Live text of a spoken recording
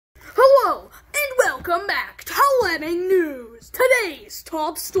Welcome back to Lemming News. Today's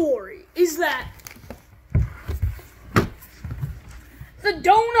top story is that the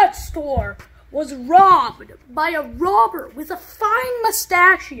donut store was robbed by a robber with a fine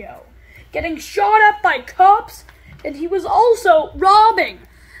mustachio, getting shot up by cops, and he was also robbing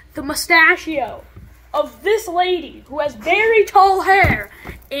the mustachio of this lady who has very tall hair,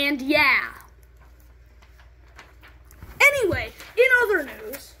 and yeah. Anyway, in other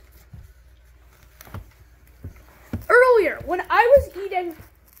news, earlier, when I was eating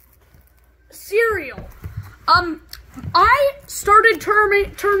cereal, I started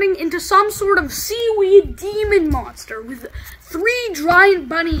turning into some sort of seaweed demon monster with 3 giant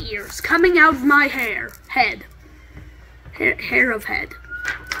bunny ears coming out of my hair of head.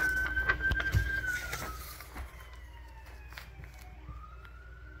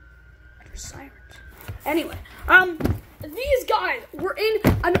 Sirens. Anyway, these guys were in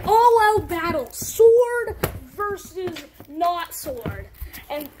an all-out battle, sword versus not sword.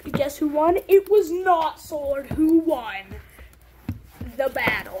 And guess who won? It was not sword who won the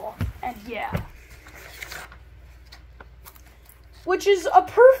battle. And yeah. Which is a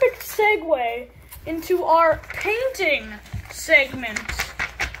perfect segue into our painting segment,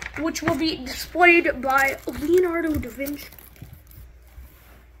 which will be displayed by Leonardo da Vinci.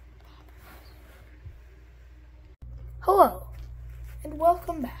 Hello, and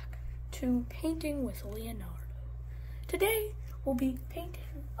welcome back to Painting with Leonardo. Today, we'll be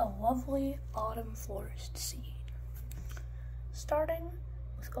painting a lovely autumn forest scene, starting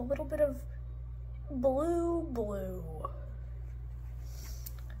with a little bit of blue.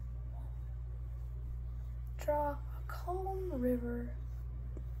 Draw a calm river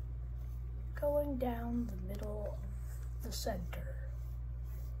going down the middle of the center.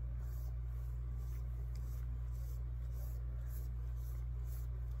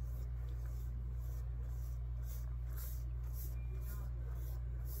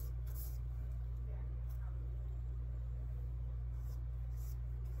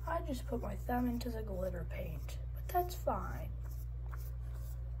 I just put my thumb into the glitter paint, but that's fine.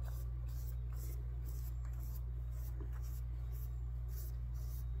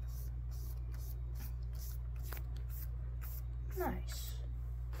 Nice.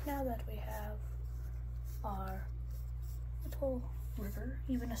 Now that we have our little river,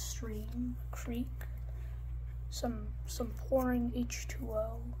 even a stream, creek, some pouring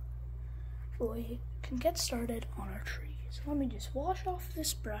H2O, we can get started on our trees. So let me just wash off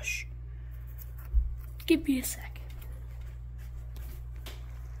this brush. Give me a second.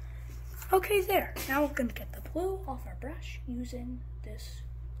 Okay, there. Now we're gonna get the blue off our brush using this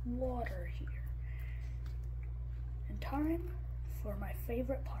water here. And time for my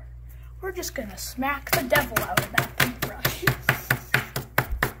favorite part. We're just gonna smack the devil out of that paintbrush.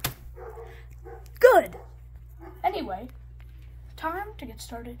 Good. Anyway, time to get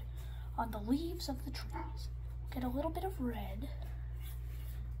started on the leaves of the trees. Get a little bit of red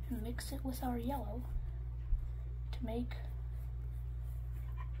and mix it with our yellow to make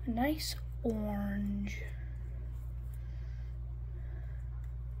a nice orange.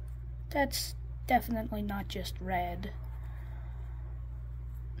 That's definitely not just red.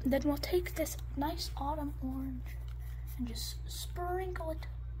 Then we'll take this nice autumn orange and just sprinkle it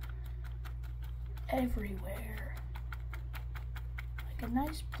everywhere. Like a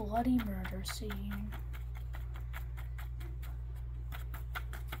nice bloody murder scene.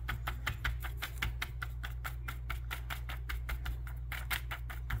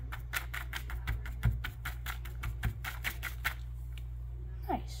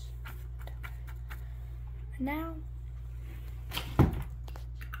 Nice. Now,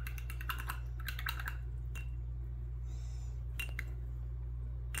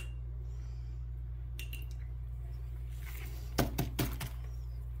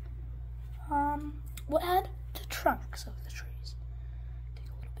 we'll add the trunks of the trees. Take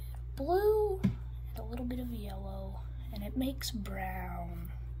a little bit of blue and a little bit of yellow, and it makes brown.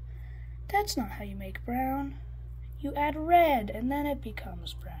 That's not how you make brown. You add red, and then it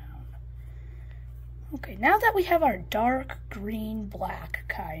becomes brown. Okay, now that we have our dark green, black,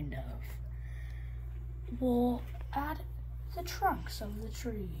 kind of, we'll add the trunks of the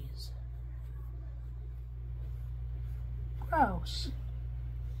trees. Gross.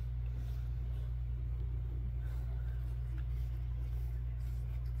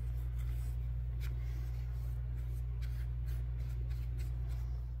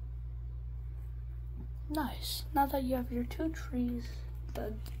 Nice. Now that you have your 2 trees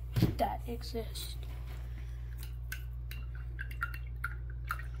that exist.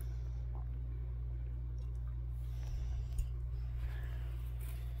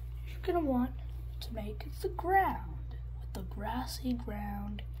 You're gonna want to make the ground, with the grassy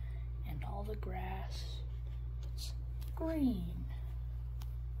ground and all the grass. It's green.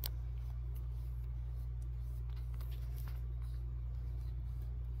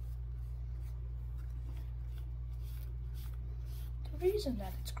 The reason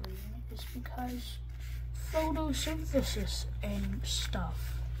that it's green is because photosynthesis and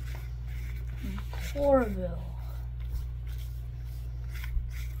stuff. And chlorophyll.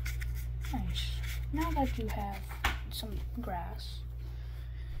 Nice. Now that you have some grass,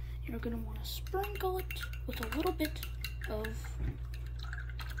 you're going to want to sprinkle it with a little bit of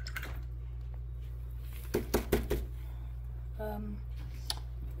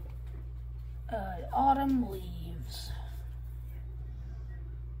autumn leaves.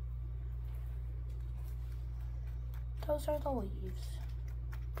 Those are the leaves,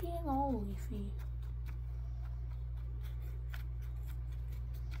 being all leafy.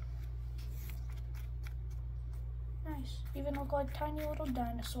 Nice. Even look like tiny little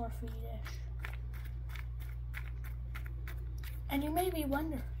dinosaur feet-ish. And you may be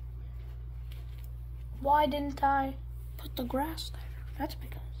wondering, why didn't I put the grass there? That's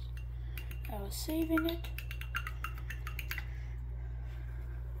because I was saving it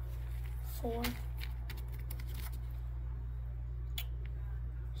for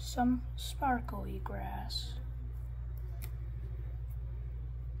some sparkly grass.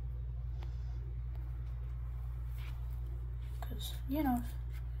 Because, you know,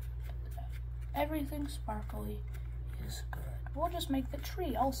 everything sparkly is good. We'll just make the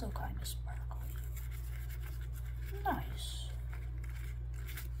tree also kind of sparkly. Nice.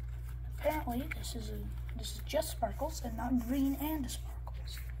 Apparently, this is just sparkles and not green and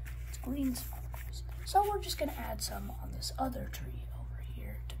sparkles. It's green sparkles. So we're just gonna add some on this other tree over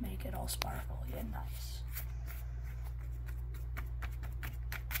here to make it all sparkly and nice.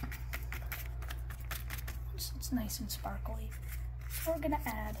 Once it's nice and sparkly, we're gonna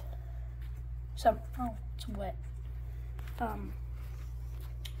add some. Oh, it's wet.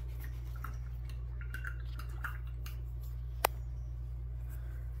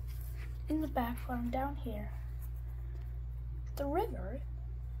 In the background down here, the river,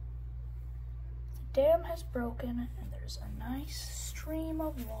 the dam has broken and there's a nice stream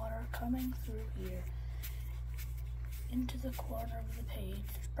of water coming through here into the corner of the page.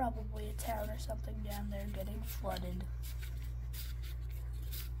 There's probably a town or something down there getting flooded.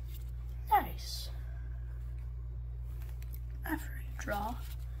 Nice. After you draw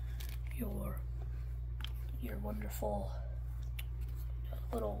your wonderful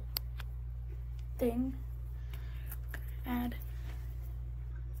little thing, add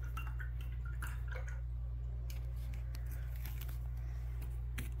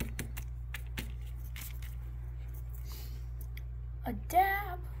a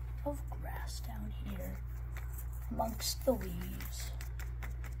dab of grass down here amongst the leaves.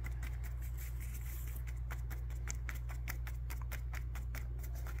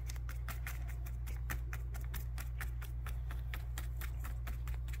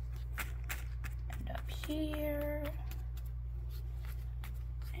 Here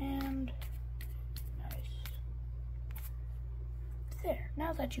and nice. There,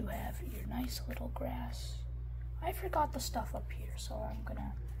 now that you have your nice little grass, I forgot the stuff up here, so I'm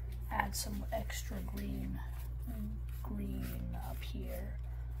gonna add some extra green up here.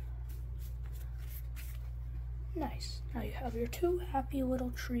 Nice. Now you have your two happy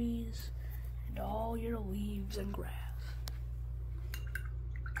little trees and all your leaves and grass.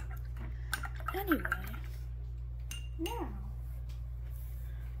 Anyway, now,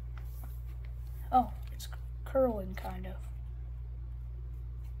 oh, it's curling kind of.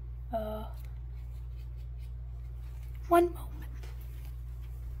 One moment.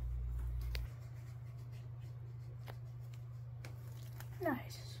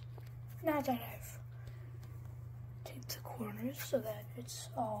 Nice. Now that I've taped the corners so that it's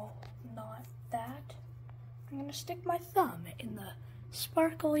all not that, I'm gonna stick my thumb in the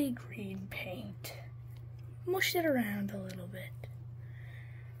sparkly green paint. Mush it around a little bit.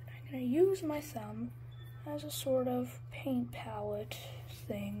 I'm going to use my thumb as a sort of paint palette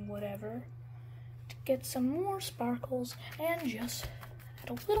thing, whatever, to get some more sparkles and just add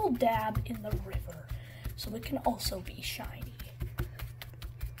a little dab in the river so it can also be shiny.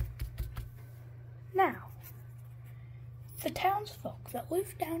 Now, the townsfolk that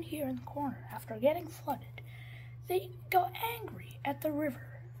live down here in the corner after getting flooded, they got angry at the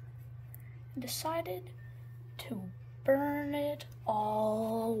river and decided to burn it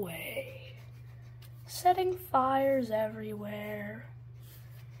all away, setting fires everywhere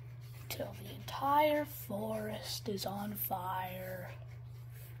until the entire forest is on fire.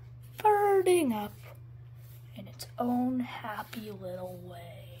 Burn starting up in its own happy little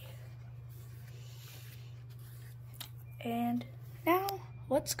way. And now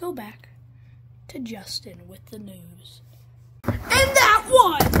let's go back to Justin with the news. And that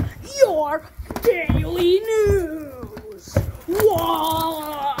was your daily news.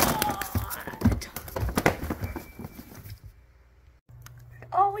 What?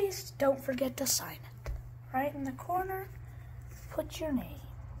 Always don't forget to sign it. Right in the corner, put your name.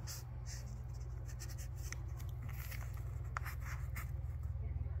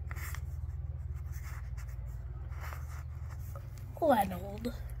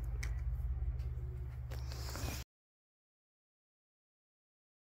 Lenold.